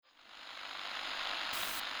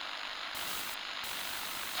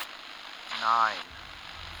9,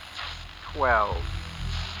 12,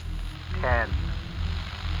 10,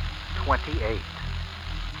 28,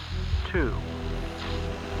 2,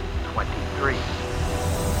 23.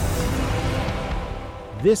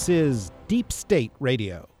 This is Deep State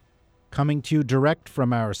Radio, coming to you direct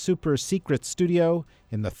from our super secret studio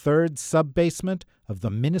in the third sub-basement of the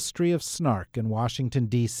Ministry of Snark in Washington,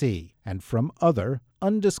 D.C., and from other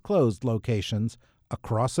undisclosed locations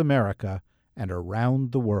across America and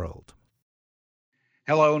around the world.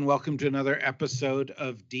 Hello and welcome to another episode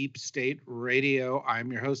of Deep State Radio.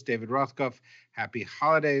 I'm your host, David Rothkopf. Happy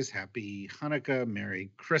holidays, happy Hanukkah, Merry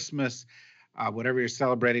Christmas. Whatever you're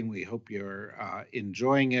celebrating, we hope you're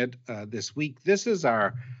enjoying it this week. This is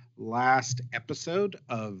our last episode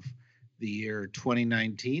of the year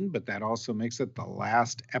 2019, but that also makes it the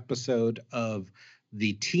last episode of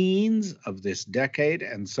the teens of this decade.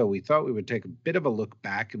 And so we thought we would take a bit of a look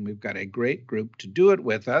back, and we've got a great group to do it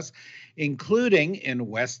with us, including in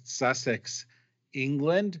West Sussex,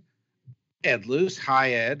 England, Ed Luce.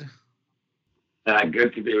 Hi, Ed.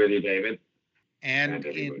 Good to be with you, David. And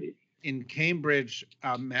in Cambridge,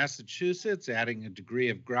 Massachusetts, adding a degree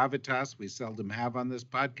of gravitas we seldom have on this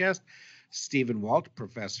podcast, Stephen Walt,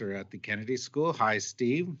 professor at the Kennedy School. Hi,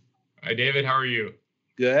 Steve. Hi, David. How are you?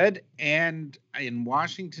 Good. And in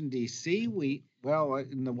Washington, D.C.,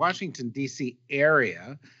 in the Washington, D.C.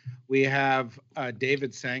 area, we have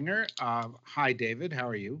David Sanger. Hi, David. How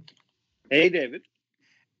are you? Hey, David.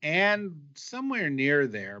 And somewhere near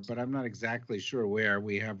there, but I'm not exactly sure where,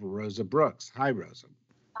 we have Rosa Brooks. Hi, Rosa.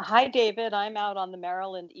 Hi, David. I'm out on the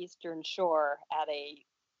Maryland Eastern Shore at a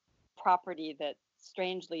property that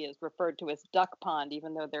strangely is referred to as Duck Pond,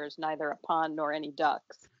 even though there's neither a pond nor any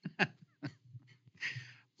ducks.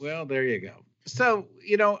 Well, there you go. So,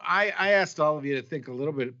 I asked all of you to think a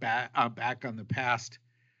little bit back on the past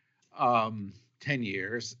 10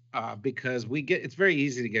 years because it's very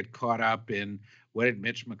easy to get caught up in what did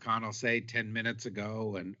Mitch McConnell say 10 minutes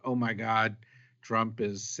ago, and oh my God, Trump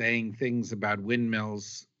is saying things about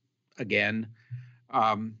windmills again,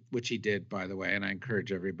 which he did, by the way, and I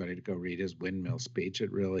encourage everybody to go read his windmill speech.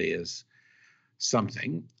 It really is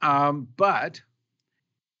something. But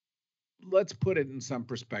let's put it in some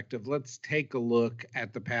perspective. Let's take a look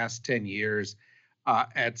at the past 10 years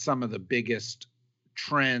at some of the biggest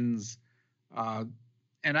trends.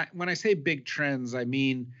 When I say big trends, I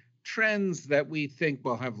mean trends that we think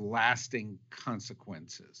will have lasting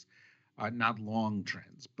consequences. Not long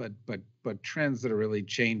trends, but trends that are really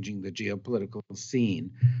changing the geopolitical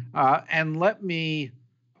scene. And let me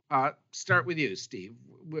start with you, Steve.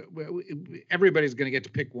 Everybody's going to get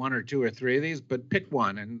to pick one or two or three of these, but pick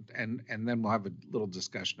one, and then we'll have a little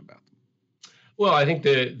discussion about them. Well, I think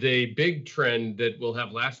the big trend that will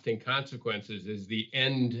have lasting consequences is the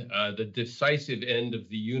decisive end of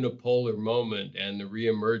the unipolar moment and the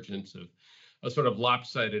reemergence of a sort of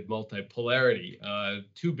lopsided multipolarity.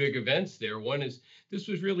 Two big events there. One is this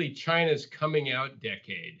was really China's coming out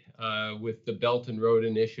decade with the Belt and Road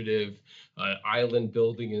Initiative, island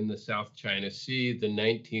building in the South China Sea, the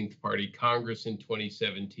 19th Party Congress in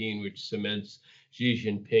 2017, which cements Xi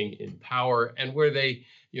Jinping in power, and where they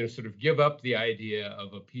sort of give up the idea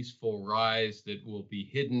of a peaceful rise that will be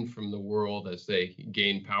hidden from the world as they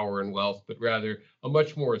gain power and wealth, but rather a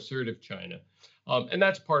much more assertive China. And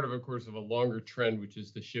that's part of course, of a longer trend, which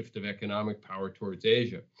is the shift of economic power towards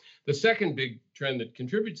Asia. The second big trend that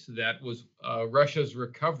contributes to that was Russia's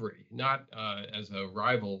recovery, not as a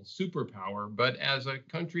rival superpower, but as a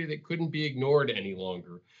country that couldn't be ignored any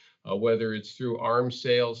longer, whether it's through arms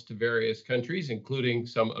sales to various countries, including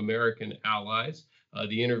some American allies,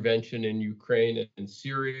 the intervention in Ukraine and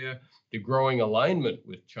Syria, the growing alignment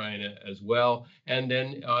with China as well, and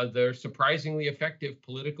then their surprisingly effective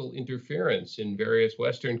political interference in various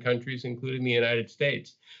Western countries, including the United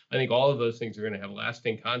States. I think all of those things are going to have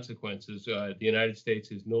lasting consequences. The United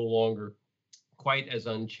States is no longer quite as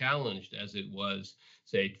unchallenged as it was,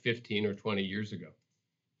 say, 15 or 20 years ago.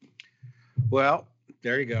 Well,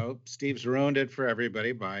 there you go. Steve's ruined it for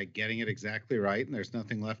everybody by getting it exactly right, and there's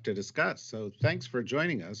nothing left to discuss. So thanks for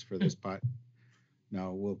joining us for this pod.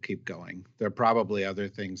 No, we'll keep going. There are probably other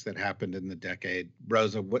things that happened in the decade.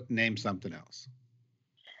 Rosa, name something else.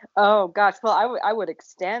 Oh gosh, well, I would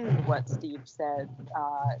extend what Steve said.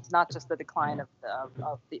 It's not just the decline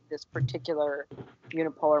of this particular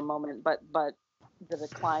unipolar moment, but the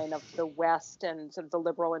decline of the West and sort of the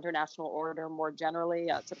liberal international order more generally,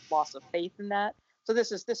 sort of loss of faith in that. So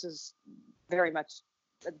this is very much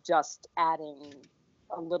just adding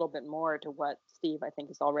a little bit more to what Steve, I think,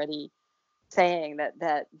 is already saying,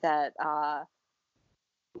 that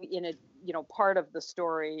in a part of the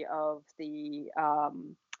story of the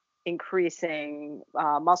increasing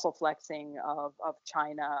muscle flexing of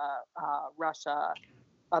China, Russia,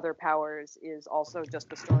 other powers is also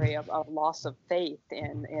just a story of loss of faith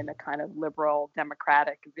in a kind of liberal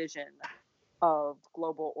democratic vision of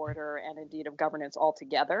global order and indeed of governance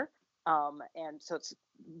altogether. And so it's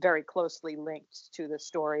very closely linked to the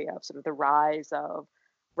story of sort of the rise of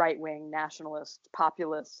right-wing nationalist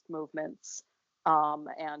populist movements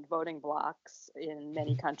and voting blocs in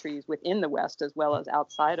many countries within the West as well as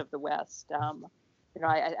outside of the West.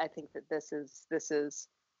 I think that this is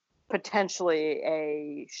potentially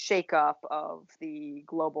a shakeup of the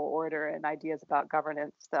global order and ideas about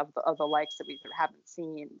governance of the likes that we haven't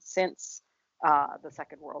seen since the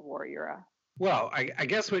Second World War era. Well, I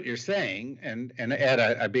guess what you're saying, and Ed,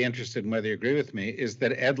 I'd be interested in whether you agree with me, is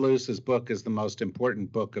that Ed Luce's book is the most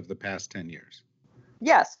important book of the past 10 years.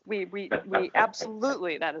 Yes, we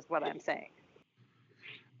absolutely, that is what I'm saying.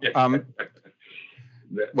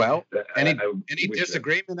 Well, any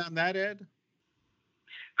disagreement on that, Ed?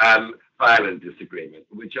 Violent disagreement,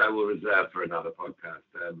 which I will reserve for another podcast.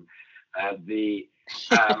 The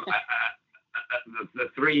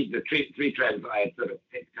three trends I had sort of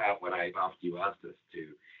picked out after you asked us to.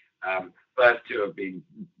 First two have been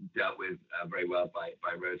dealt with very well by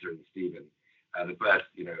Rosa and Stephen. The first,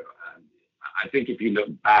 I think if you look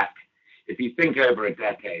back, if you think over a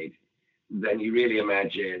decade, then you really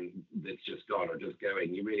imagine that's just gone or just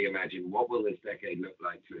going. You really imagine what will this decade look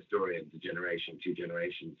like to historians, a generation, 2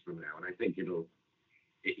 generations from now. And I think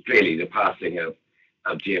clearly the passing of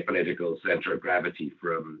geopolitical center of gravity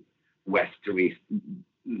from west to east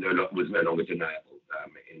was no longer deniable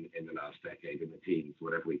in the last decade, in the teens,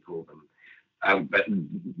 whatever we call them. But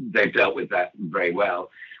they've dealt with that very well.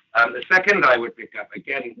 The second I would pick up,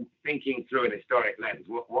 again, thinking through an historic lens,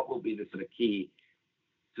 what will be the sort of key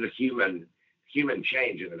sort of human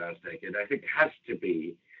change in the last decade? I think it has to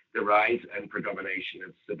be the rise and predomination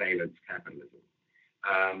of surveillance capitalism.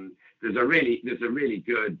 There's a really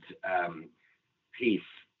good piece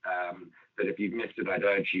that if you've missed it, I'd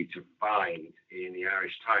urge you to find in the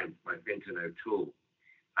Irish Times by Fintan O'Toole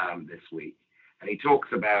this week. And he talks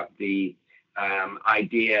about the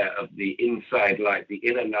idea of the inside life, the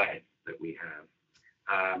inner life that we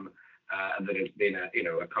have, that has been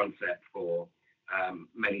a concept for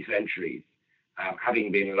many centuries,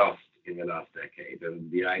 having been lost in the last decade.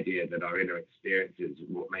 And the idea that our inner experiences,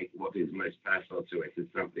 what is most personal to us, is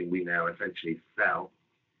something we now essentially sell,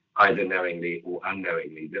 either knowingly or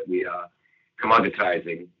unknowingly, that we are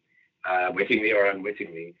commoditizing, wittingly or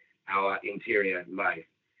unwittingly, our interior life,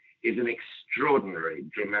 is an extraordinary,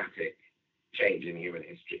 dramatic change in human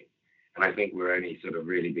history. And I think we're only sort of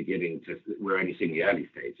really we're only seeing the early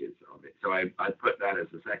stages of it. So I'd put that as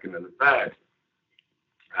the second. And the third,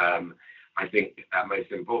 I think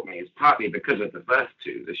most importantly, is partly because of the first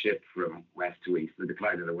two, the shift from west to east, the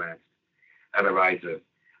decline of the West, and the rise of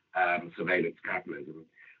surveillance capitalism.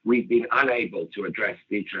 We've been unable to address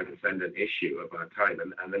the transcendent issue of our time.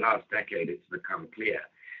 And the last decade, it's become clear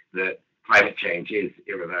that climate change is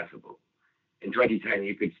irreversible. In 2010,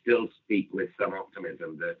 you could still speak with some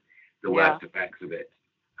optimism that the worst effects of it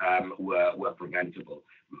were preventable.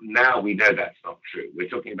 Now we know that's not true. We're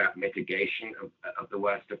talking about mitigation of the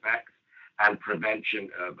worst effects and prevention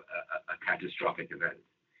of a catastrophic event.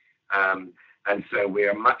 And so we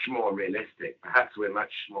are much more realistic. Perhaps we're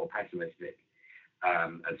much more pessimistic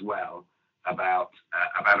as well about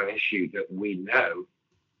an issue that we know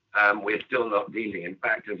we're still not dealing. In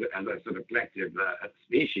fact, as a sort of collective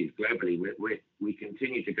species globally, we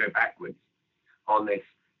continue to go backwards on this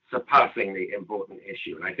surpassingly important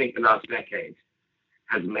issue. And I think the last decade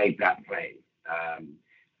has made that plain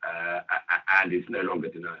and is no longer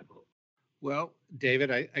deniable. Well,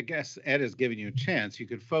 David, I guess Ed has given you a chance. You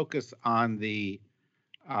could focus on the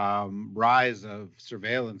rise of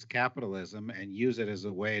surveillance capitalism and use it as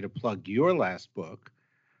a way to plug your last book.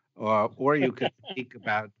 Or you could speak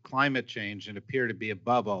about climate change and appear to be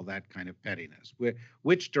above all that kind of pettiness.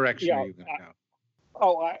 Which direction are you going to go?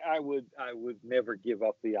 I would never give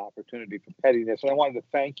up the opportunity for pettiness. And I wanted to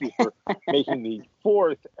thank you for making me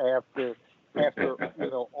fourth after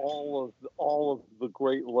all of the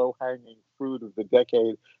great low hanging fruit of the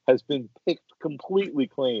decade has been picked completely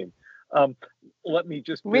clean. Let me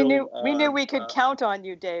just we knew we could count on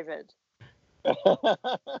you, David,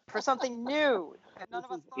 for something new. None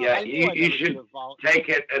of us thought. Yeah, you should take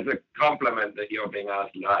it as a compliment that you're being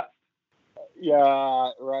asked last.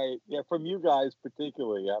 Yeah, right. Yeah, from you guys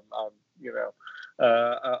particularly.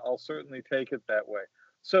 I'll certainly take it that way.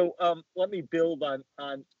 So let me build on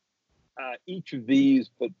each of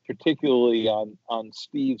these, but particularly on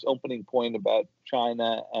Steve's opening point about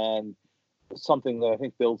China and something that I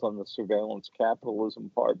think builds on the surveillance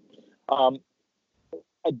capitalism part.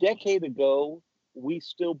 A decade ago, we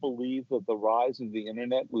still believed that the rise of the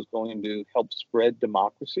internet was going to help spread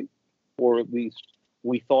democracy, or at least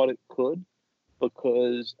we thought it could,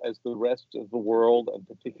 because as the rest of the world, and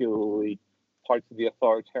particularly parts of the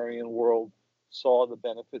authoritarian world, saw the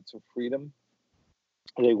benefits of freedom,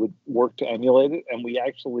 they would work to emulate it. And we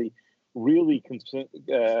actually really conceived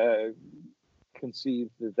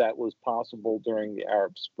that that was possible during the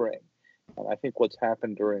Arab Spring. And I think what's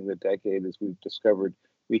happened during the decade is we've discovered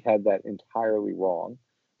we had that entirely wrong,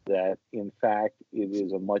 that in fact it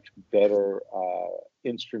is a much better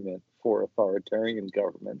instrument for authoritarian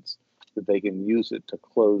governments, that they can use it to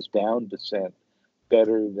close down dissent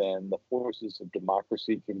better than the forces of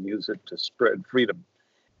democracy can use it to spread freedom.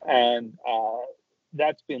 And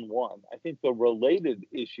that's been one. I think the related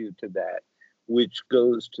issue to that, which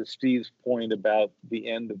goes to Steve's point about the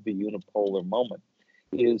end of the unipolar moment,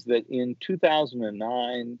 is that in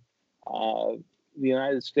 2009, the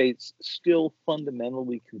United States still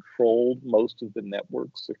fundamentally controlled most of the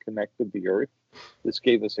networks that connected the Earth. This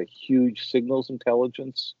gave us a huge signals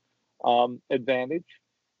intelligence advantage,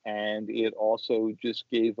 and it also just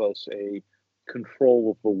gave us a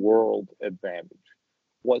control of the world advantage.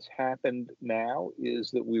 What's happened now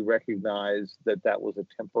is that we recognize that that was a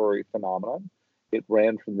temporary phenomenon. It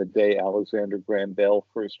ran from the day Alexander Graham Bell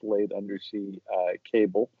first laid undersea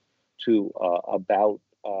cable to about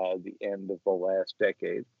the end of the last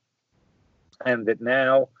decade. And that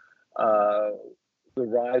now the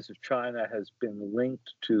rise of China has been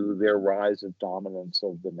linked to their rise of dominance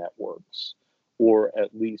of the networks, or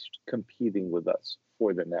at least competing with us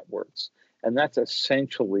for the networks. And that's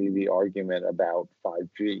essentially the argument about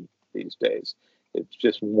 5G these days. It's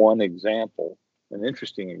just one example, an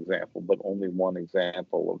interesting example, but only one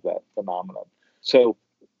example of that phenomenon. So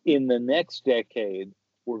in the next decade,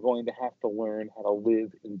 we're going to have to learn how to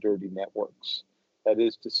live in dirty networks. That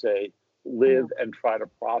is to say, live and try to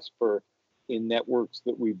prosper in networks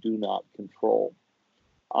that we do not control.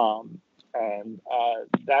 And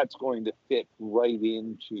that's going to fit right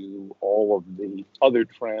into all of the other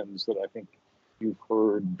trends that I think you've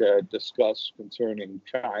heard discussed concerning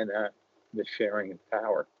China, the sharing of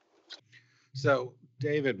power. So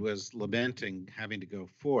David was lamenting having to go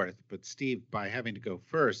fourth, but Steve, by having to go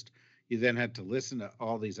first, you then had to listen to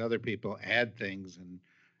all these other people add things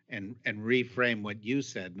and reframe what you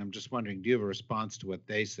said. And I'm just wondering, do you have a response to what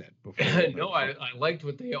they said before? No, I liked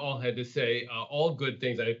what they all had to say. All good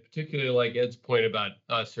things. I particularly like Ed's point about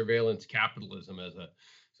surveillance capitalism as a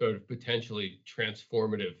sort of potentially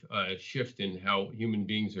transformative shift in how human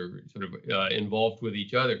beings are sort of involved with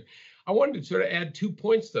each other. I wanted to sort of add 2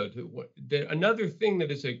 points, though. Another thing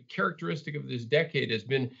that is a characteristic of this decade has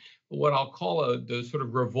been what I'll call the sort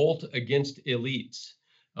of revolt against elites.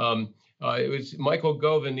 It was Michael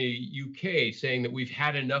Gove in the UK saying that we've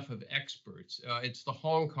had enough of experts. It's the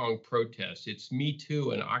Hong Kong protests. It's Me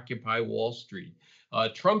Too and Occupy Wall Street.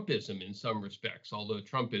 Trumpism in some respects, although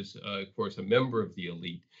Trump is, of course, a member of the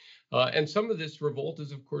elite. And some of this revolt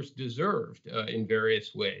is, of course, deserved in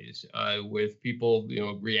various ways, with people,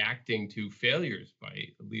 reacting to failures by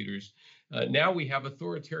leaders. Now we have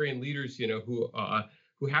authoritarian leaders,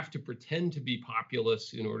 who have to pretend to be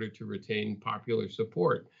populist in order to retain popular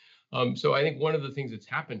support. So I think one of the things that's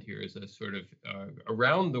happened here is a sort of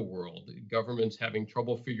around the world, governments having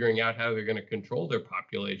trouble figuring out how they're going to control their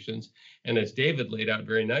populations. And as David laid out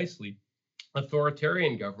very nicely,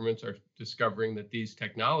 authoritarian governments are discovering that these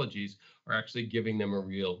technologies are actually giving them a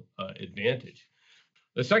real advantage.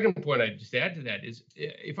 The second point I'd just add to that is,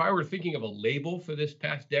 if I were thinking of a label for this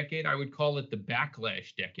past decade, I would call it the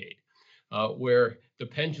backlash decade, where the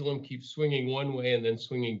pendulum keeps swinging one way and then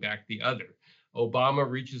swinging back the other. Obama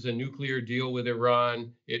reaches a nuclear deal with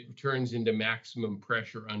Iran. It turns into maximum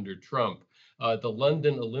pressure under Trump. The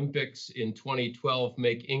London Olympics in 2012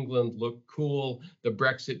 make England look cool. The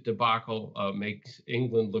Brexit debacle makes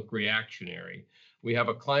England look reactionary. We have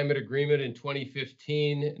a climate agreement in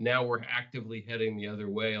 2015. Now we're actively heading the other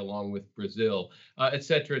way, along with Brazil, et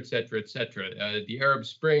cetera, et cetera, et cetera. The Arab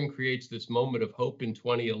Spring creates this moment of hope in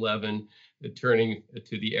 2011, turning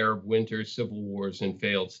to the Arab winter, civil wars, and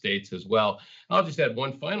failed states as well. I'll just add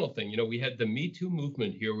one final thing. We had the Me Too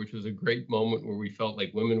movement here, which was a great moment where we felt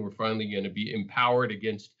like women were finally going to be empowered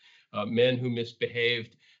against men who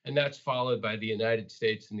misbehaved. And that's followed by the United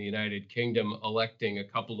States and the United Kingdom electing a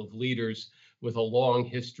couple of leaders with a long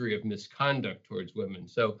history of misconduct towards women.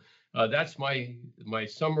 So that's my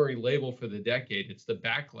summary label for the decade. It's the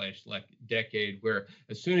backlash decade, where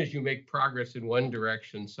as soon as you make progress in one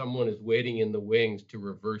direction, someone is waiting in the wings to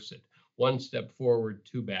reverse it. One step forward,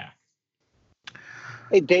 two back.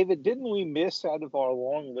 Hey, David, didn't we miss out of our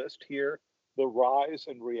long list here the rise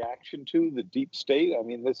and reaction to the deep state? I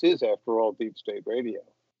mean, this is, after all, deep state radio.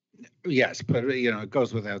 Yes, but it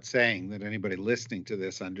goes without saying that anybody listening to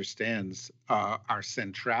this understands our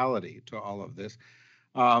centrality to all of this.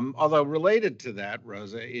 Although related to that,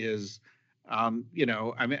 Rosa, is, I mean,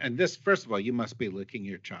 and this, first of all, you must be licking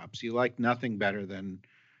your chops. You like nothing better than,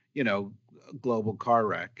 global car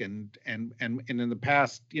wreck, and in the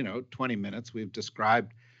past, 20 minutes, we've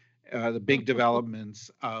described the big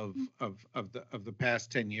developments of the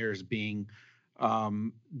past 10 years being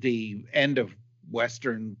the end of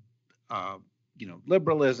Western,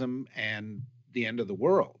 liberalism and the end of the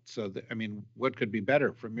world. So, I mean, what could be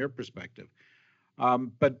better from your perspective?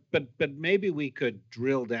 But maybe we could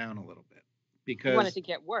drill down a little bit, because You want it to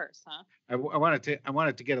get worse, huh? I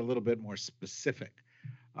wanted to get a little bit more specific,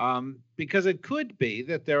 because it could be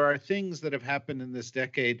that there are things that have happened in this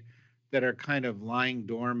decade that are kind of lying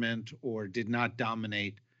dormant or did not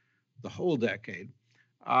dominate the whole decade,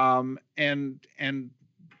 and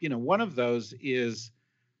one of those is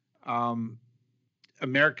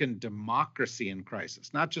American democracy in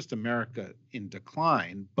crisis, not just America in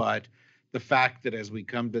decline, but the fact that as we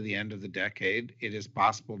come to the end of the decade, it is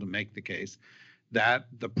possible to make the case that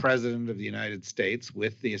the President of the United States,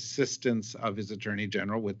 with the assistance of his Attorney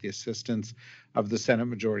General, with the assistance of the Senate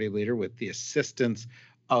Majority Leader, with the assistance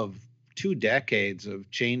of 2 decades of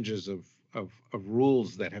changes of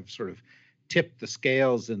rules that have sort of tipped the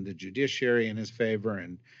scales in the judiciary in his favor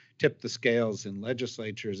and tipped the scales in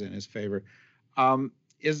legislatures in his favor,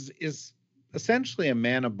 is essentially a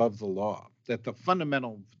man above the law. That the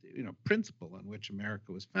fundamental, principle on which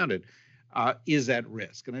America was founded is at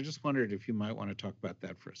risk. And I just wondered if you might want to talk about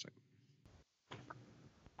that for a second.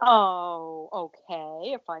 Oh,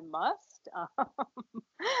 okay, if I must.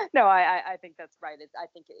 No, I think that's right. I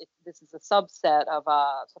think this is a subset of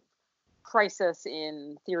a sort of crisis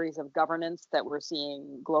in theories of governance that we're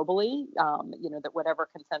seeing globally. That whatever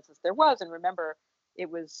consensus there was, and remember, it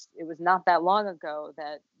was not that long ago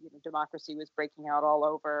that democracy was breaking out all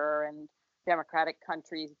over, and democratic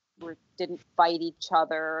countries didn't fight each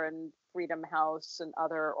other, and Freedom House and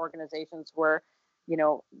other organizations were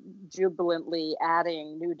jubilantly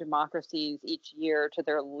adding new democracies each year to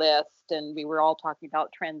their list. And we were all talking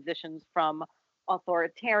about transitions from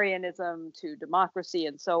authoritarianism to democracy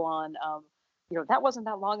and so on. That wasn't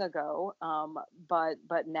that long ago.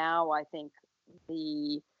 But now I think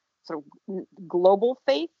the sort of global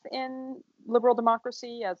faith in liberal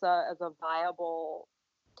democracy as a viable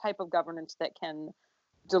type of governance that can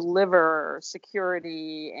deliver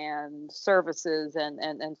security and services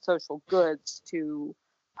and social goods to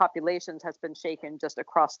populations has been shaken just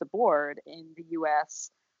across the board in the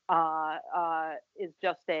U.S. Is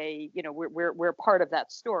just we're part of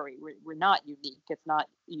that story. We're not unique. It's not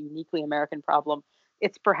a uniquely American problem.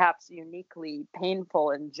 It's perhaps uniquely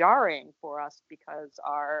painful and jarring for us because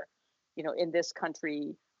in this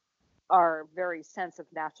country, our very sense of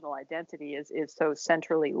national identity is so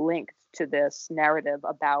centrally linked to this narrative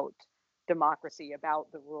about democracy,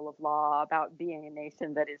 about the rule of law, about being a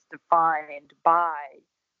nation that is defined by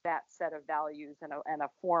that set of values and a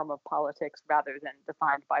form of politics rather than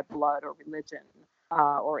defined by blood or religion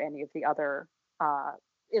or any of the other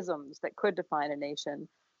isms that could define a nation.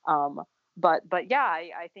 But yeah,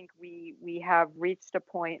 I think we have reached a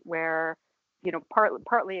point where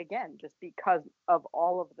partly again, just because of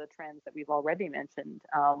all of the trends that we've already mentioned,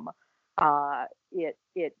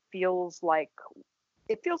 it feels like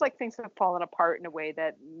things have fallen apart in a way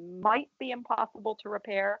that might be impossible to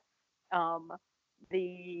repair.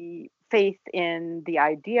 The faith in the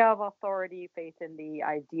idea of authority, faith in the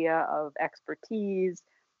idea of expertise.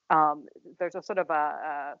 There's a sort of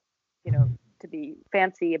to be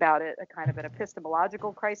fancy about it, a kind of an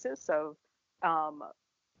epistemological crisis of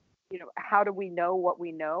how do we know what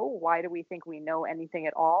we know? Why do we think we know anything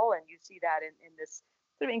at all? And you see that in this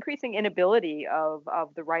sort of increasing inability of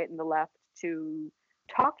the right and the left to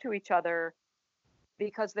talk to each other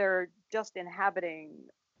because they're just inhabiting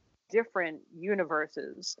different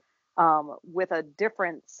universes with a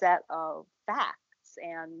different set of facts.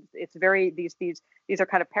 And it's these are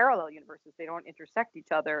kind of parallel universes. They don't intersect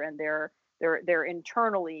each other, and they're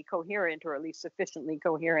internally coherent, or at least sufficiently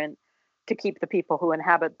coherent to keep the people who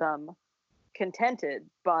inhabit them contented,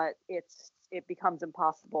 but it becomes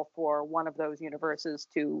impossible for one of those universes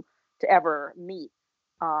to ever meet,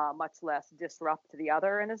 much less disrupt the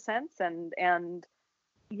other in a sense. And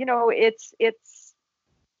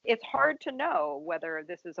it's hard to know whether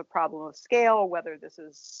this is a problem of scale, whether this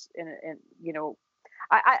is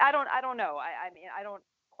I don't know. I mean, I don't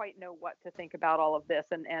quite know what to think about all of this,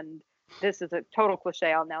 and this is a total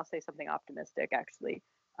cliche. I'll now say something optimistic, actually,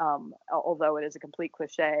 although it is a complete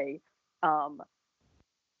cliche.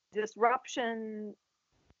 Disruption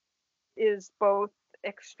is both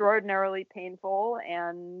extraordinarily painful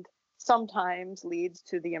and sometimes leads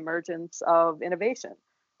to the emergence of innovation.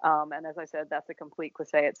 And as I said, that's a complete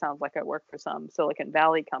cliche. It sounds like I work for some Silicon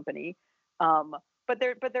Valley company. But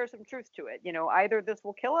there's some truth to it. Either this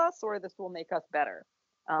will kill us or this will make us better.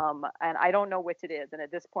 And I don't know which it is. And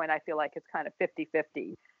at this point, I feel like it's kind of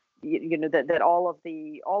 50-50. That all of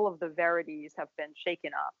the verities have been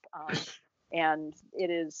shaken up. And it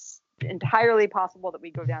is entirely possible that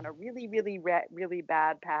we go down a really, really, really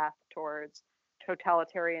bad path towards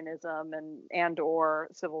totalitarianism and or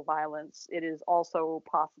civil violence. It is also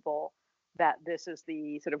possible that this is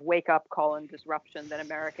the sort of wake-up call and disruption that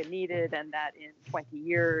America needed, and that in 20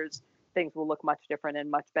 years things will look much different and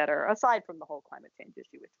much better, aside from the whole climate change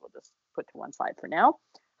issue, which we'll just put to one side for now.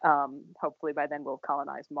 Hopefully by then we'll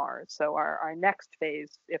colonize Mars. So our next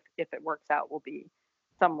phase, if it works out, will be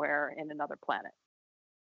somewhere in another planet.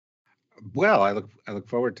 Well, I look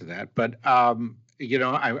forward to that. But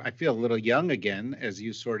I feel a little young again as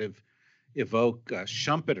you sort of evoke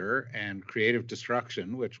Schumpeter and creative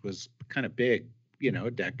destruction, which was kind of big,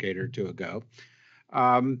 a decade or two ago.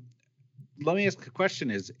 Let me ask a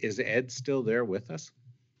question: Is Ed still there with us?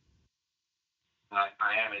 I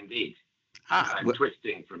am indeed. I'm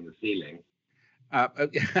twisting from the ceiling.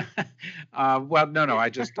 Well, no.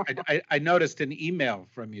 I noticed an email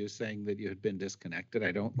from you saying that you had been disconnected.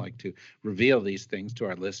 I don't like to reveal these things to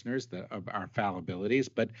our listeners, our fallibilities,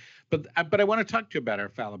 but I want to talk to you about our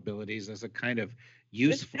fallibilities as a kind of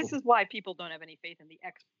useful. This is why people don't have any faith in the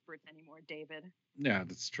experts anymore, David. Yeah,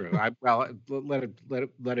 that's true.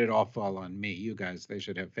 Let it all fall on me. You guys, they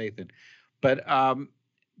should have faith in. But I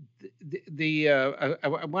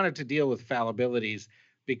wanted to deal with fallibilities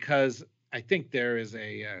because I think there is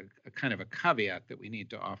a kind of a caveat that we need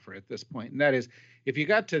to offer at this point, and that is, if you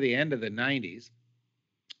got to the end of the 90s,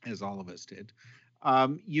 as all of us did,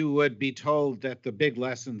 you would be told that the big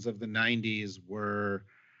lessons of the 90s were,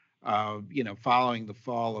 following the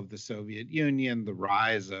fall of the Soviet Union, the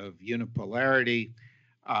rise of unipolarity,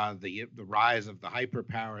 the rise of the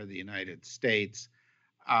hyperpower of the United States,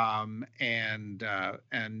 and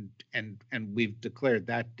we've declared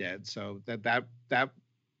that dead. So that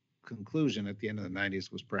conclusion at the end of the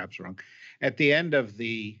 90s was perhaps wrong. At the end of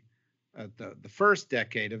the first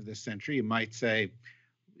decade of this century, you might say,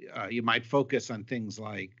 you might focus on things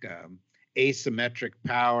like asymmetric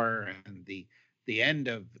power and the end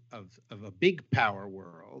of a big power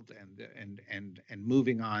world and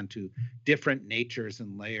moving on to different natures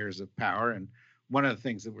and layers of power. And one of the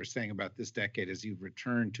things that we're saying about this decade is you've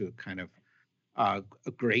returned to a kind of a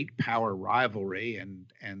great power rivalry and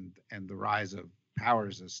the rise of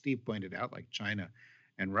powers, as Steve pointed out, like China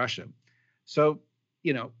and Russia. So,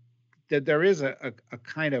 that there is a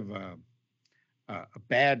kind of a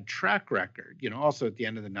bad track record. Also at the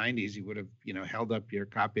end of the 90s, you would have, held up your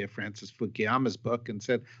copy of Francis Fukuyama's book and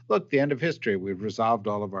said, look, the end of history, we've resolved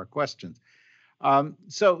all of our questions.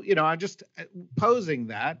 So, I'm just posing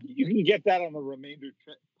that. You can get that on the remainder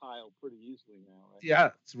pile pretty easily now, right? Yeah,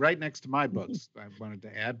 it's right next to my books. I wanted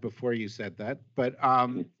to add before you said that, but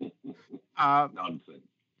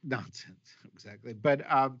nonsense, exactly. But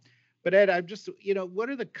Ed, I'm just, what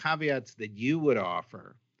are the caveats that you would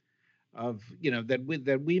offer of,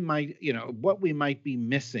 that we might, what we might be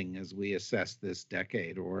missing as we assess this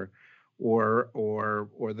decade, or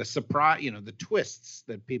the surprise, the twists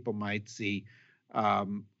that people might see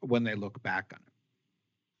when they look back on it?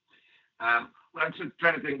 Well, I'm just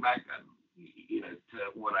trying to think back, to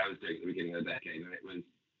what I was doing at the beginning of the decade, and it was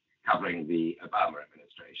covering the Obama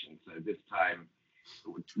administration. So this time,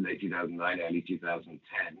 late 2009, early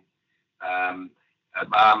 2010,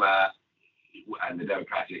 Obama and the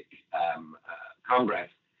Democratic Congress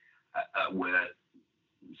were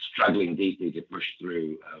struggling deeply to push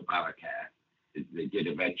through Obamacare. They did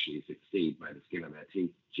eventually succeed by the skin of their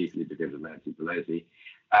teeth, chiefly because of Nancy Pelosi.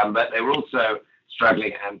 But they were also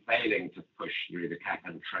struggling and failing to push through the cap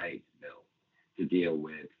and trade bill to deal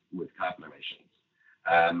with carbon emissions.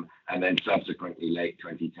 And then subsequently, late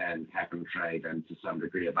 2010, cap and trade and to some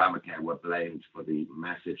degree Obamacare were blamed for the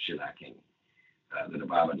massive shellacking that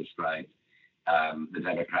Obama described the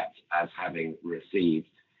Democrats as having received,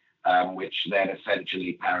 which then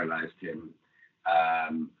essentially paralyzed him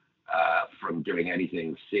from doing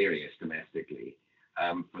anything serious domestically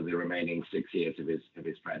for the remaining 6 years of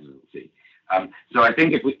his presidency. So I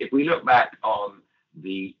think if we look back on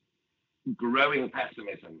the growing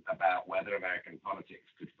pessimism about whether American politics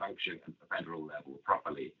could function at the federal level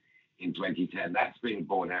properly in 2010, that's been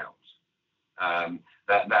borne out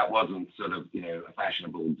That wasn't sort of, a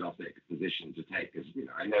fashionable Gothic position to take. Because,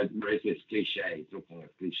 I know there is this cliche, talking of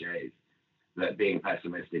cliches, that being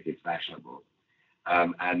pessimistic is fashionable,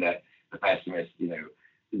 and that the pessimist,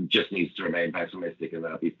 just needs to remain pessimistic, and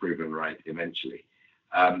they'll be proven right eventually.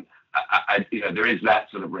 There is that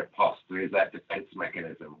sort of riposte, there is that defense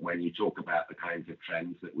mechanism when you talk about the kinds of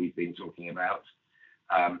trends that we've been talking about,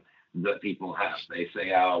 that people have. They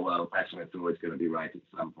say, oh, well, pessimists are always going to be right at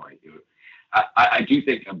some point. I do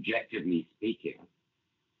think, objectively speaking,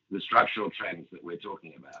 the structural trends that we're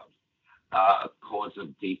talking about are a cause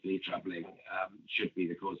of deeply troubling, should be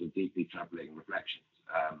the cause of deeply troubling reflections.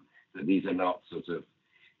 That these are not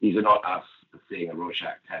us seeing a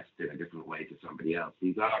Rorschach test in a different way to somebody else.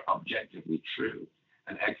 These are objectively true,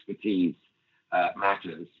 and expertise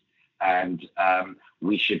matters, and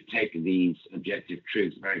we should take these objective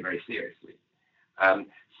truths very, very seriously.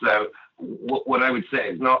 So what I would say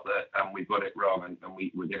is not that we've got it wrong and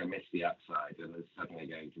we're going to miss the upside, and there's suddenly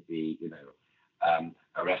going to be,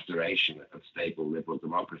 a restoration of stable liberal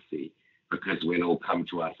democracy because we'll all come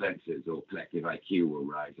to our senses, or collective IQ will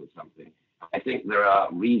rise or something. I think there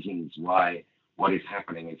are reasons why what is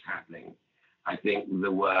happening is happening. I think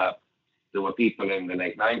there were people in the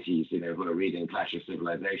late 90s, who were reading Clash of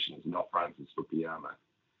Civilizations, not Francis Fukuyama.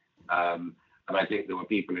 And I think there were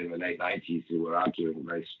people in the late 90s who were arguing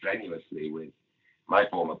very strenuously with my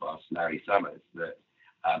former boss, Larry Summers, that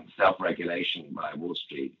self-regulation by Wall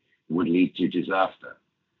Street would lead to disaster.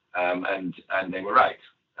 And they were right.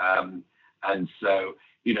 And so,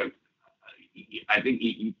 I think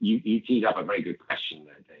you teed up a very good question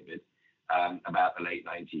there, David, about the late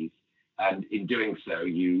 90s. And in doing so,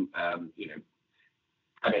 you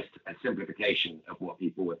premised a simplification of what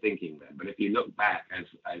people were thinking then. But if you look back, as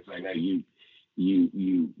I know you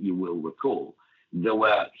will recall, there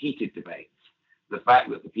were heated debates. The fact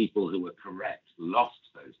that the people who were correct lost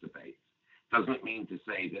those debates doesn't mean to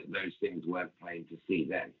say that those things weren't plain to see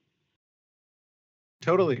then.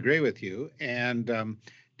 Totally agree with you. And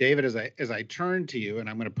David, as I turn to you, and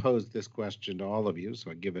I'm going to pose this question to all of you,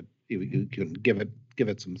 so you can give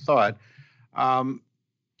it some thought.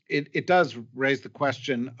 It does raise the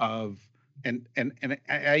question of, and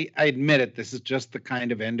I admit it, this is just the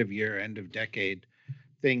kind of end of year, end of decade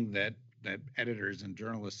thing that editors and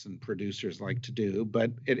journalists and producers like to do,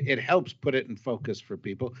 but it helps put it in focus for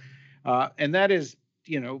people. And that is,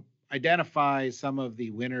 identify some of the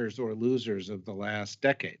winners or losers of the last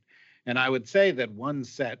decade. And I would say that one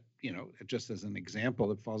set, just as an example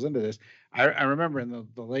that falls into this, I remember in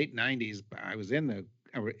the late 90s,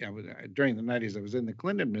 during the 90s, I was in the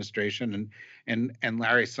Clinton administration, and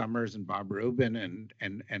Larry Summers and Bob Rubin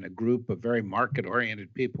and a group of very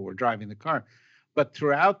market-oriented people were driving the car. But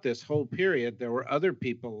throughout this whole period, there were other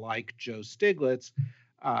people like Joe Stiglitz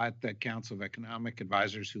at the Council of Economic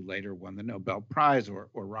Advisors, who later won the Nobel Prize, or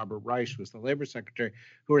Robert Reich was the labor secretary,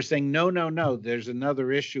 who were saying, no, there's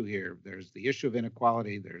another issue here. There's the issue of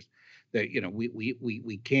inequality. There's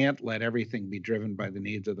we can't let everything be driven by the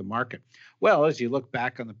needs of the market. Well, as you look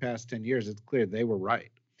back on the past 10 years, it's clear they were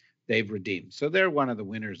right. They've redeemed. So they're one of the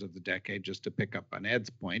winners of the decade, just to pick up on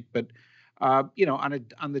Ed's point. But on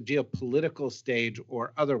the geopolitical stage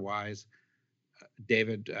or otherwise,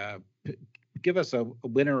 David, give us a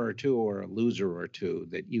winner or two or a loser or two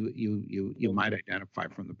that you might identify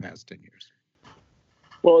from the past 10 years.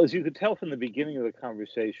 Well, as you could tell from the beginning of the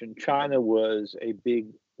conversation, China was a big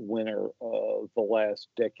winner of the last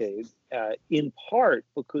decade, in part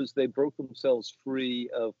because they broke themselves free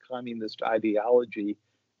of communist ideology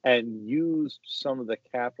and used some of the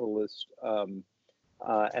capitalist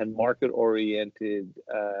and market-oriented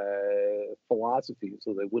philosophies,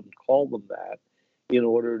 so they wouldn't call them that, in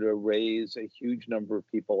order to raise a huge number of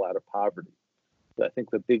people out of poverty. So I think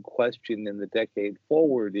the big question in the decade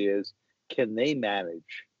forward is, can they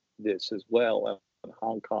manage this as well? And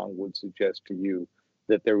Hong Kong would suggest to you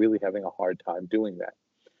that they're really having a hard time doing that.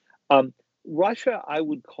 Russia, I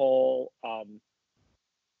would call a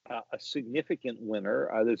significant winner.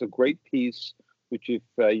 There's a great piece, which if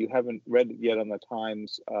you haven't read it yet on the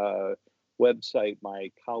Times website,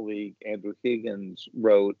 my colleague Andrew Higgins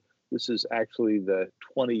wrote. This is actually the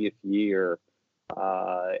 20th year,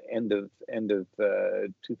 end of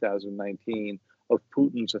 2019, of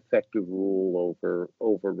Putin's effective rule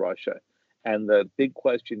over Russia. And the big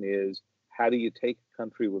question is, how do you take a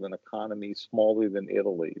country with an economy smaller than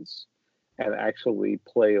Italy's and actually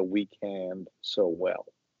play a weak hand so well?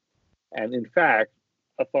 And in fact,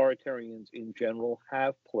 authoritarians in general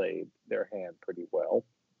have played their hand pretty well.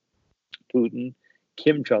 Putin,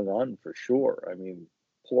 Kim Jong-un for sure. I mean,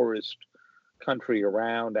 poorest country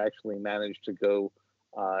around, actually managed to go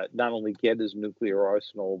not only get his nuclear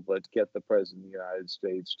arsenal, but get the president of the United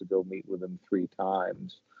States to go meet with him 3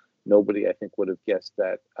 times. Nobody, I think, would have guessed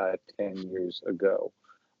that 10 years ago.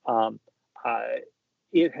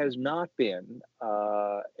 It has not been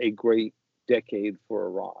a great decade for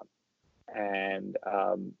Iran. And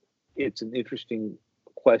it's an interesting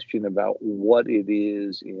question about what it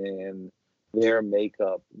is in their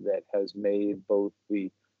makeup that has made both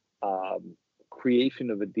the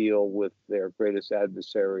creation of a deal with their greatest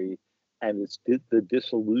adversary and the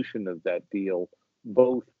dissolution of that deal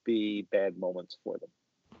both be bad moments for them.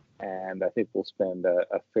 And I think we'll spend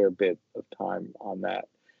a fair bit of time on that.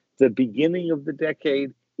 The beginning of the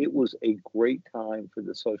decade, it was a great time for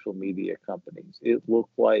the social media companies. It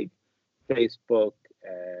looked like Facebook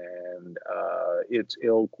and its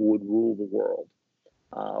ilk would rule the world.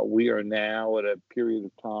 We are now at a period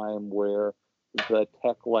of time where the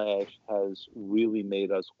techlash has really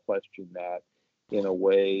made us question that in a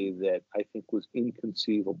way that I think was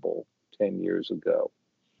inconceivable 10 years ago.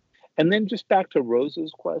 And then just back to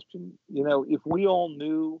Rosa's question, if we all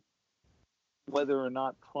knew whether or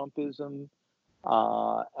not Trumpism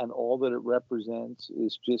and all that it represents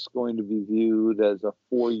is just going to be viewed as a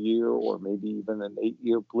 4-year or maybe even an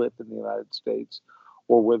 8-year blip in the United States,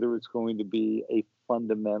 or whether it's going to be a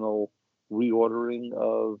fundamental reordering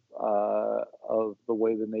of the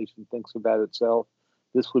way the nation thinks about itself,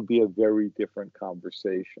 this would be a very different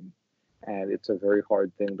conversation. And it's a very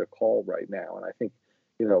hard thing to call right now. And I think,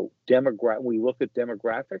 we look at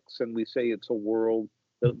demographics and we say it's a world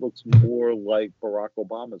that looks more like Barack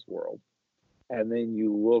Obama's world. And then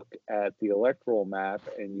you look at the electoral map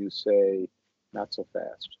and you say, not so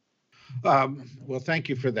fast. Well, thank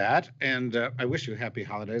you for that. And I wish you happy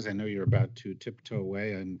holidays. I know you're about to tiptoe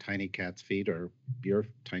away on Tiny Cat's feet or your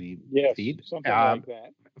tiny feet. Something like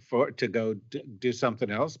that. To go do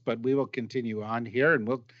something else. But we will continue on here, and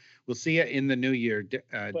we'll see you in the new year,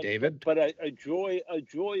 David. But a joy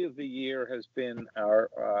of the year has been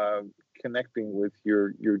our connecting with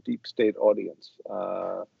your deep state audience,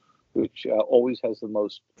 which always has the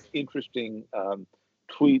most interesting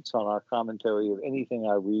tweets on our commentary of anything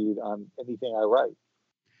I read on anything I write.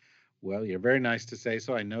 Well, you're very nice to say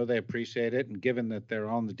so. I know they appreciate it. And given that they're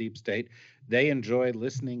all in the deep state, they enjoy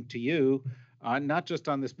listening to you, not just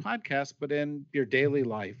on this podcast, but in your daily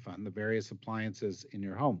life on the various appliances in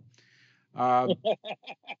your home.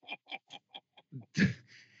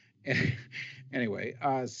 Anyway,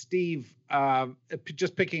 Steve,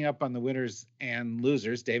 just picking up on the winners and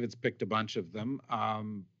losers, David's picked a bunch of them.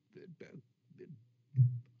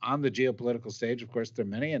 On the geopolitical stage, of course, there are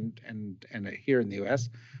many, and here in the U.S.,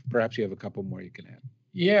 perhaps you have a couple more you can add.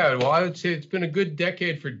 Yeah, well, I would say it's been a good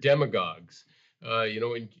decade for demagogues.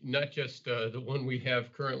 Not just the one we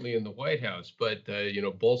have currently in the White House, but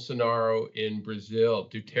Bolsonaro in Brazil,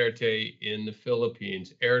 Duterte in the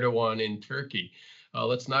Philippines, Erdogan in Turkey.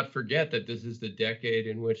 Let's not forget that this is the decade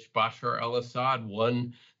in which Bashar al-Assad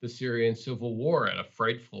won the Syrian civil war at a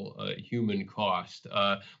frightful human cost.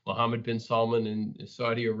 Mohammed bin Salman in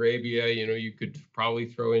Saudi Arabia, you could probably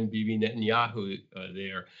throw in Bibi Netanyahu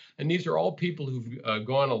there. And these are all people who've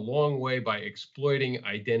gone a long way by exploiting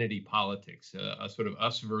identity politics, a sort of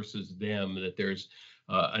us versus them, that there's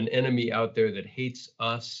an enemy out there that hates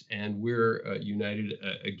us and we're united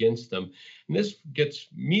against them. And this gets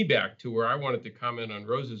me back to where I wanted to comment on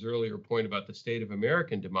Rosa's earlier point about the state of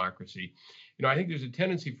American democracy. I think there's a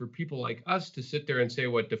tendency for people like us to sit there and say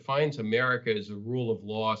what defines America is a rule of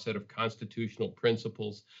law, a set of constitutional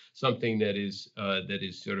principles, something that is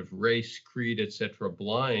sort of race, creed, etc.,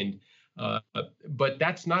 blind. But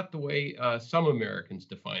that's not the way some Americans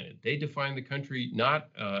define it. They define the country not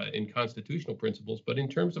in constitutional principles, but in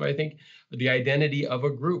terms of, I think, the identity of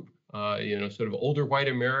a group. Sort of older white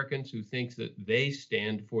Americans who think that they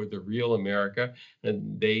stand for the real America,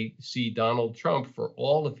 and they see Donald Trump, for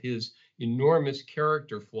all of his enormous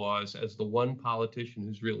character flaws, as the one politician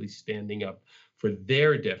who's really standing up for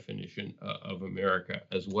their definition of America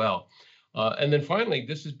as well. And then finally,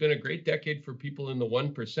 this has been a great decade for people in the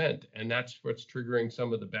 1%, and that's what's triggering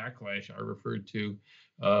some of the backlash I referred to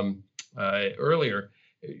earlier.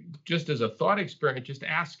 Just as a thought experiment, just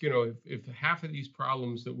ask, if half of these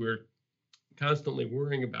problems that we're constantly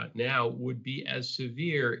worrying about now would be as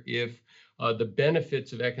severe if the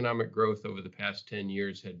benefits of economic growth over the past 10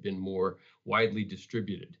 years had been more widely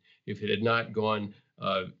distributed, if it had not gone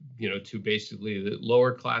to basically the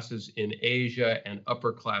lower classes in Asia and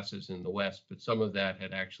upper classes in the West, but some of that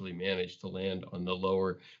had actually managed to land on the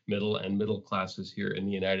lower middle and middle classes here in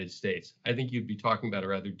the United States. I think you'd be talking about a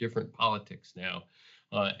rather different politics now.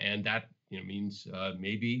 And that means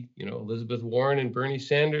maybe Elizabeth Warren and Bernie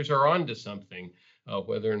Sanders are onto something.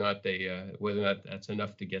 whether or not that's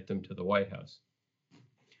enough to get them to the White House.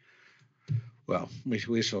 Well,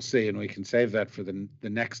 we shall see, and we can save that for the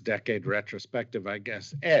next decade retrospective, I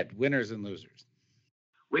guess. Ed, winners and losers.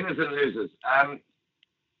 Winners and losers.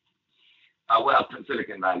 Well,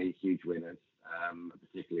 Silicon Valley, huge winners,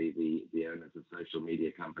 particularly the owners of social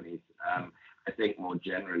media companies. I think more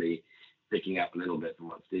generally, picking up a little bit from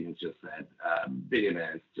what Stephen's just said,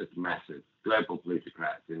 billionaires, just massive, global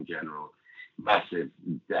plutocrats in general, massive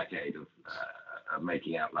decade of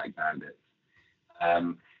making out like bandits.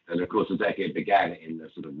 And of course, the decade began in the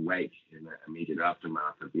sort of wake, in the immediate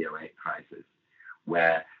aftermath of the 2008 crisis,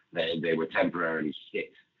 where they were temporarily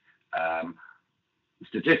hit,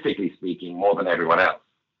 statistically speaking, more than everyone else.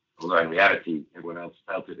 Although in reality, everyone else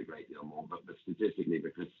felt it a great deal more, but statistically,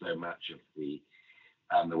 because so much of the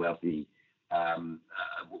wealthy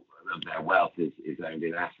of their wealth is owned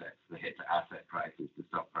in assets, the hit to asset prices, to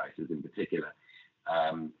stock prices in particular,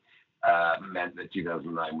 meant that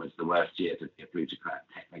 2009 was the worst year to be a plutocrat,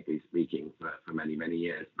 technically speaking, for many, many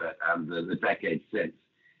years. But the decade since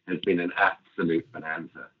has been an absolute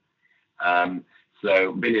bonanza.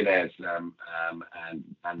 So billionaires and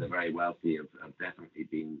the very wealthy have definitely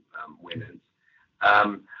been winners.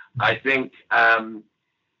 I think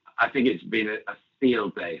it's been a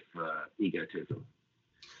field day for egotism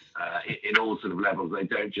in all sort of levels. I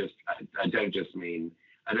don't just mean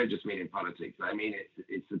in politics. I mean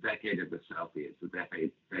it's the decade of the selfie. It's the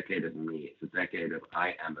decade of me. It's the decade of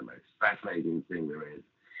I am the most fascinating thing there is,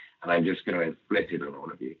 and I'm just going to inflict it on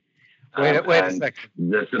all of you. Wait a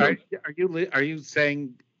second. Are you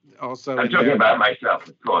saying also? I'm talking about myself,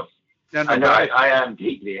 of course. No, I know I am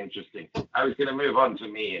deeply interesting. I was going to move on to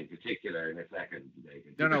me in particular in a second,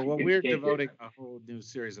 David. No. Well, we're devoting a whole new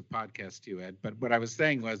series of podcasts to you, Ed. But what I was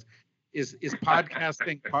saying was, is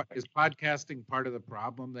podcasting part of the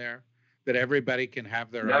problem there? That everybody can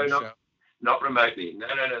have their own show? Not remotely. No.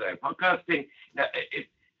 Podcasting. No.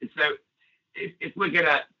 If we're going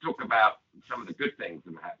to talk about some of the good things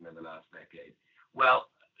that have happened in the last decade, well,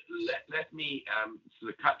 let me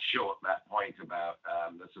sort of cut short that point about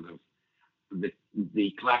the sort of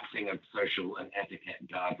the collapsing of social and etiquette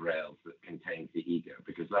guardrails that contains the ego,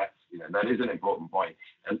 because that is an important point,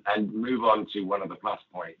 and move on to one of the plus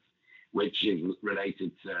points, which is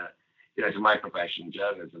related to my profession,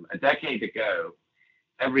 journalism. A decade ago,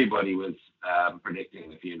 everybody was predicting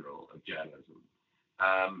the funeral of journalism.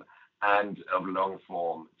 And of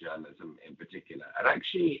long-form journalism in particular, and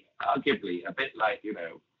actually, arguably, a bit like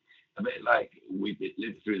we've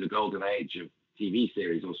lived through the golden age of TV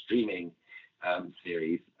series or streaming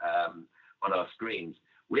series on our screens.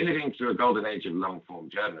 We're living through a golden age of long-form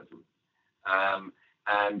journalism,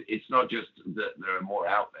 and it's not just that there are more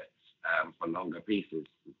outlets for longer pieces,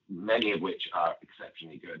 many of which are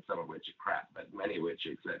exceptionally good, some of which are crap, but many of which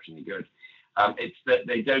are exceptionally good. It's that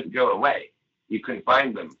they don't go away. You can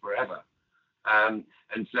find them forever, and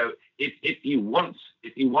so if you want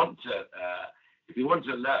to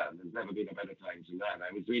learn, there's never been a better time to learn.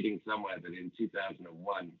 I was reading somewhere that in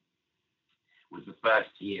 2001 was the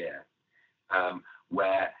first year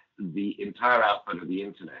where the entire output of the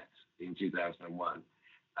internet in 2001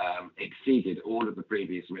 exceeded all of the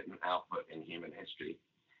previous written output in human history,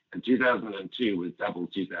 and 2002 was double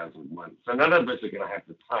 2001. So none of us are going to have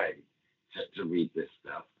the time to read this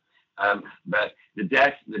stuff. But the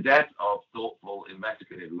death of thoughtful,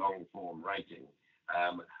 investigative, long-form writing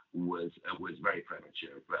was very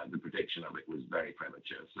premature. The prediction of it was very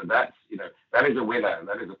premature. So that is a winner, and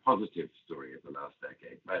that is a positive story of the last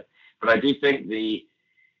decade. But I do think the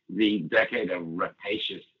decade of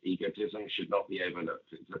rapacious egotism should not be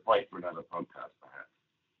overlooked. It's a point for another podcast, perhaps.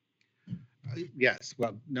 Yes,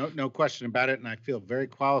 well, no question about it, and I feel very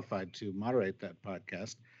qualified to moderate that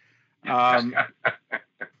podcast.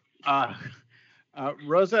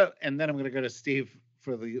 Rosa, and then I'm going to go to Steve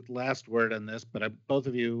for the last word on this, but both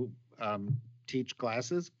of you teach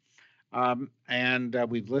classes, and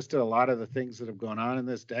we've listed a lot of the things that have gone on in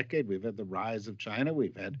this decade. We've had the rise of China.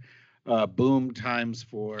 We've had boom times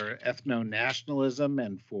for ethno-nationalism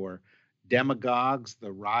and for demagogues,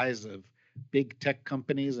 the rise of big tech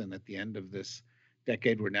companies, and at the end of this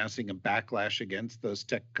decade, we're now seeing a backlash against those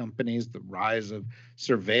tech companies, the rise of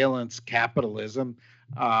surveillance capitalism.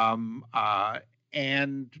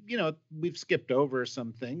 And, we've skipped over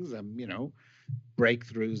some things,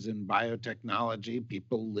 breakthroughs in biotechnology,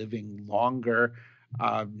 people living longer,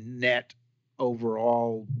 net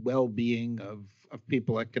overall well-being of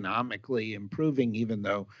people economically improving, even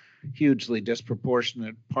though hugely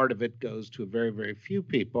disproportionate part of it goes to a very, very few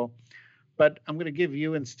people. But I'm going to give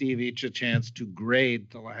you and Steve each a chance to grade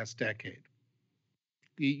the last decade.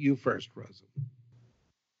 You first, Rosa.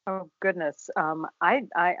 Oh goodness,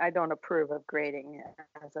 I don't approve of grading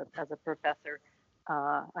as a professor.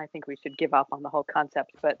 I think we should give up on the whole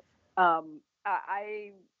concept. But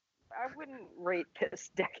I wouldn't rate this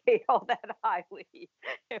decade all that highly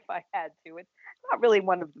if I had to. It's not really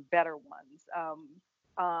one of the better ones.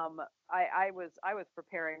 I was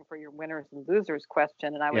preparing for your winners and losers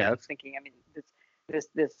question, and I was Yes. just thinking. I mean,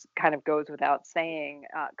 this kind of goes without saying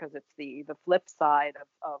because it's the flip side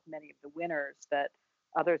of many of the winners that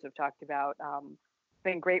others have talked about. It's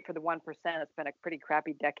been great for the 1%. It's been a pretty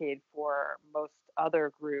crappy decade for most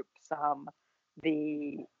other groups.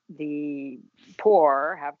 The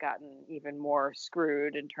poor have gotten even more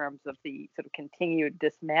screwed in terms of the sort of continued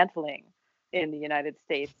dismantling in the United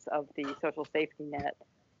States of the social safety net.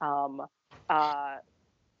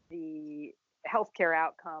 The healthcare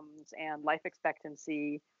outcomes and life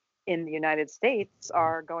expectancy in the United States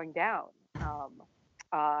are going down.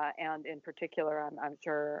 And in particular, I'm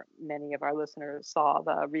sure many of our listeners saw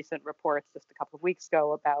the recent reports just a couple of weeks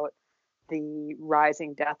ago about the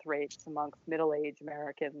rising death rates amongst middle-aged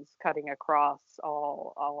Americans, cutting across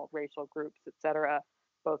all racial groups, et cetera,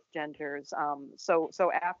 both genders.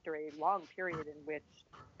 So after a long period in which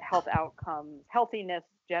health outcomes, healthiness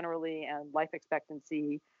generally, and life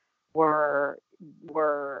expectancy were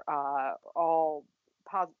all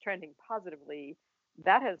trending positively,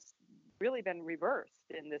 that has really been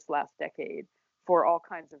reversed in this last decade for all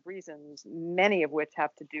kinds of reasons, many of which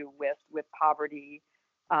have to do with poverty,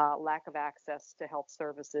 lack of access to health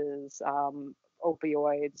services,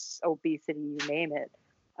 opioids, obesity, you name it.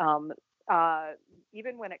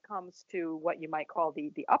 Even when it comes to what you might call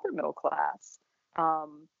the upper middle class,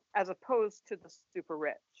 as opposed to the super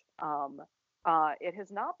rich, it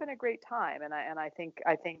has not been a great time. And I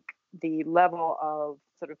think the level of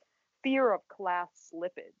sort of fear of class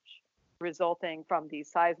slippage resulting from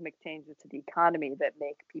these seismic changes to the economy that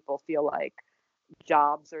make people feel like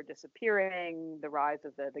jobs are disappearing, the rise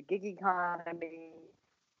of the gig economy,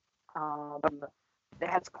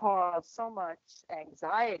 has caused so much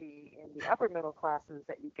anxiety in the upper middle classes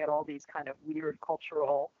that you get all these kind of weird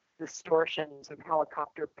cultural distortions of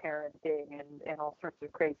helicopter parenting and all sorts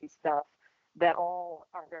of crazy stuff that all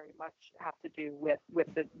are very much have to do with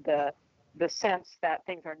the sense that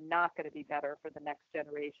things are not going to be better for the next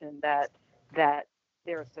generation, that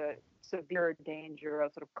there's a severe danger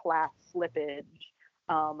of sort of class slippage,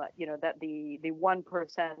 that the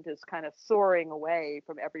 1% is kind of soaring away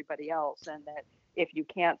from everybody else, and that if you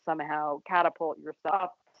can't somehow catapult yourself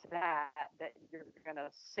up to that you're going to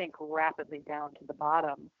sink rapidly down to the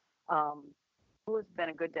bottom. It has been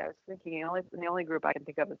a good day. I was thinking the only group I can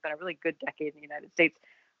think of that's been a really good decade in the United States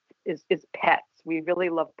is pets. We really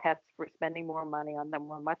love pets. We're spending more money on them.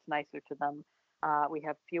 We're much nicer to them. We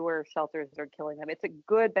have fewer shelters that are killing them. It's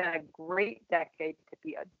been a great decade to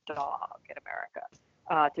be a dog in America.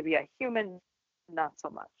 To be a human, not so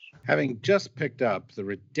much. Having just picked up the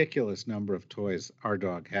ridiculous number of toys our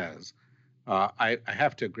dog has, I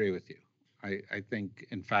have to agree with you. I think,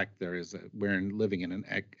 in fact, we're living in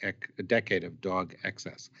a decade of dog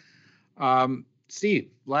excess.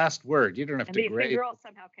 Steve, last word. You don't have to grade. They're all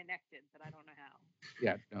somehow connected, but I don't know how.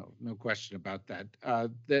 Yeah, no question about that.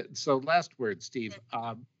 So last word, Steve.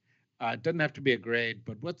 It doesn't have to be a grade,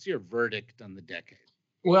 but what's your verdict on the decade?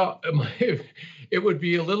 Well, it would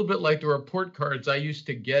be a little bit like the report cards I used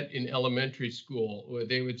to get in elementary school, where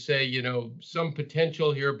they would say, some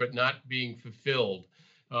potential here, but not being fulfilled,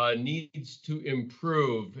 needs to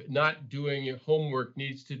improve, not doing your homework,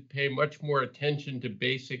 needs to pay much more attention to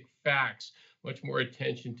basic facts, much more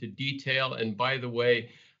attention to detail. And by the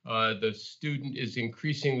way, the student is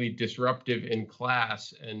increasingly disruptive in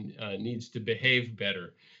class and needs to behave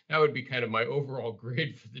better. That would be kind of my overall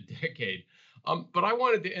grade for the decade. But I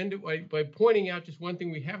wanted to end it by pointing out just one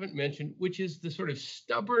thing we haven't mentioned, which is the sort of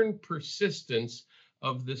stubborn persistence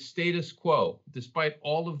of the status quo, despite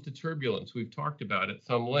all of the turbulence we've talked about at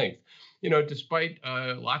some length. Despite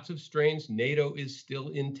lots of strains, NATO is still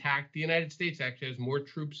intact. The United States actually has more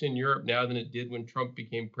troops in Europe now than it did when Trump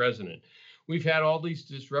became president. We've had all these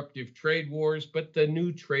disruptive trade wars, but the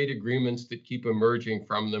new trade agreements that keep emerging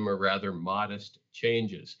from them are rather modest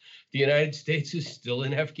changes. The United States is still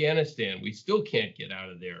in Afghanistan. We still can't get out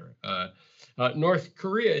of there. North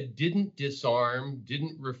Korea didn't disarm,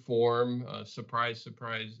 didn't reform. Surprise,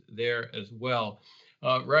 surprise there as well.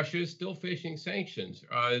 Russia is still facing sanctions.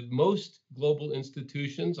 Most global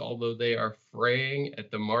institutions, although they are fraying at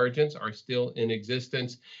the margins, are still in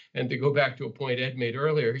existence. And to go back to a point Ed made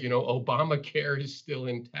earlier, Obamacare is still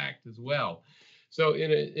intact as well. So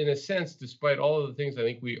in a sense, despite all of the things I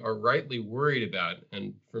think we are rightly worried about,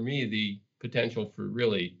 and for me, the potential for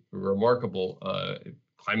really remarkable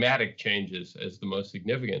climatic changes as the most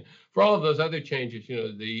significant. For all of those other changes,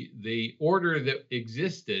 the order that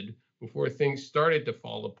existed before things started to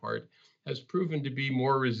fall apart has proven to be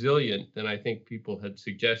more resilient than I think people had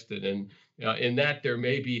suggested. And in that, there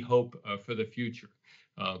may be hope for the future.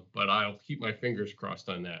 But I'll keep my fingers crossed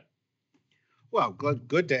on that. Well,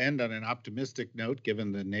 good to end on an optimistic note,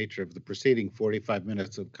 given the nature of the preceding 45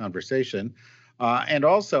 minutes of conversation. And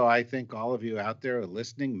also, I think all of you out there are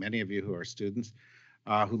listening, many of you who are students,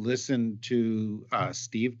 who listened to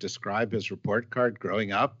Steve describe his report card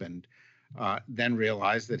growing up and then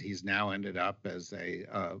realized that he's now ended up as a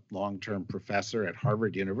long-term professor at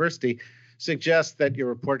Harvard University, suggests that your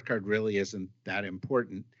report card really isn't that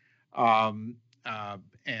important.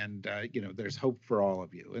 There's hope for all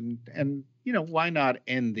of you. And why not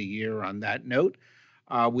end the year on that note?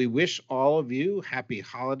 We wish all of you happy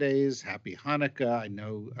holidays, happy Hanukkah. I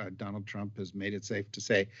know Donald Trump has made it safe to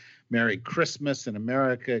say Merry Christmas in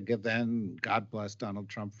America. Then God bless Donald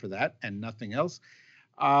Trump for that and nothing else.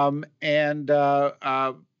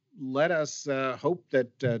 Let us hope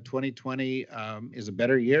that 2020 is a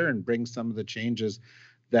better year and brings some of the changes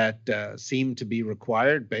that seem to be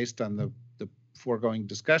required based on the foregoing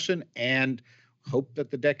discussion, and hope that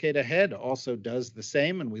the decade ahead also does the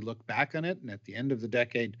same, and we look back on it, and at the end of the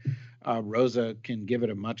decade, Rosa can give it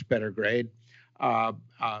a much better grade.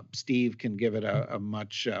 Steve can give it a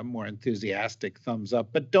much more enthusiastic thumbs up,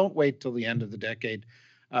 but don't wait till the end of the decade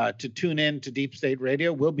to tune in to Deep State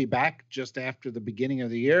Radio. We'll be back just after the beginning of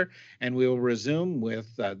the year, and we will resume with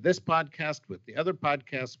this podcast, with the other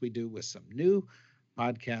podcasts we do, with some new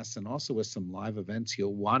podcasts, and also with some live events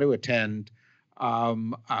you'll want to attend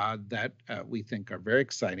that we think are very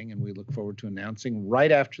exciting, and we look forward to announcing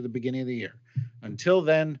right after the beginning of the year. Until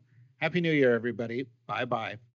then, Happy New Year, everybody. Bye-bye.